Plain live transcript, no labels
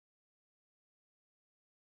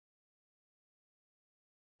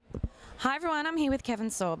Hi everyone, I'm here with Kevin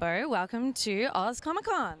Sorbo. Welcome to Oz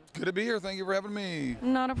Comic-Con. Good to be here. Thank you for having me.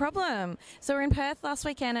 Not a problem. So we're in Perth last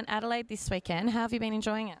weekend and Adelaide this weekend. How have you been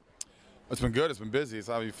enjoying it? It's been good. It's been busy. It's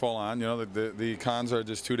obviously full on. You know, the cons are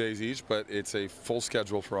just 2 days each, but it's a full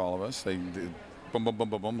schedule for all of us. Boom, boom, boom,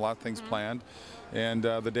 boom, boom. A lot of things planned. And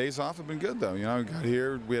the days off have been good, though. You know, I got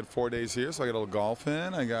here, we had 4 days here, so I got a little golf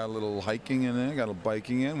in, I got a little hiking in there, got a little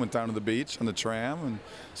biking in, went down to the beach on the tram, and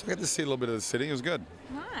so I got to see a little bit of the city. It was good.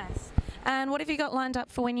 Nice. And what have you got lined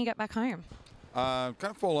up for when you get back home? Kind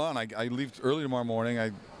of full on. I leave early tomorrow morning.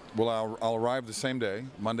 I'll arrive the same day,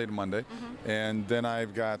 Monday to Monday, and then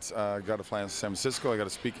I've got to fly to San Francisco. I got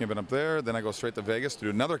a speaking event up there. Then I go straight to Vegas to do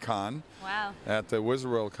another con. Wow. At the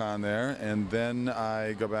Wizard World Con there, and then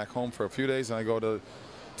I go back home for a few days, and I go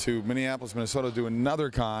to Minneapolis, Minnesota, to do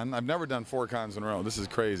another con. I've never done 4 cons in a row. This is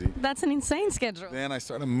crazy. That's an insane schedule. Then I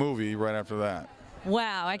start a movie right after that.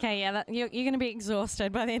 Wow. Okay. Yeah. You're going to be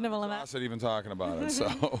exhausted by the end of all of that. Exhausted even talking about it.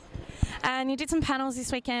 So. And you did some panels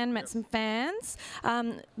this weekend, met some fans.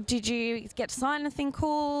 Did you get to sign anything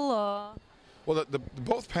cool? Or? Well,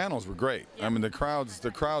 both panels were great. I mean, the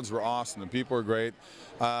crowds were awesome. The people were great.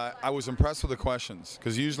 I was impressed with the questions,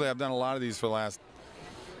 because usually I've done a lot of these for the last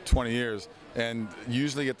 20 years, and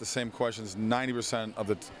usually get the same questions 90%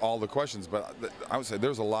 of all the questions. But I would say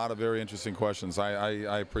there's a lot of very interesting questions.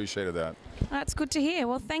 I appreciated that. That's good to hear.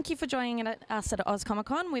 Well, thank you for joining us at Oz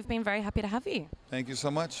Comic-Con. We've been very happy to have you. Thank you so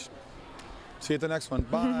much. See you at the next one.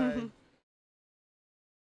 Bye.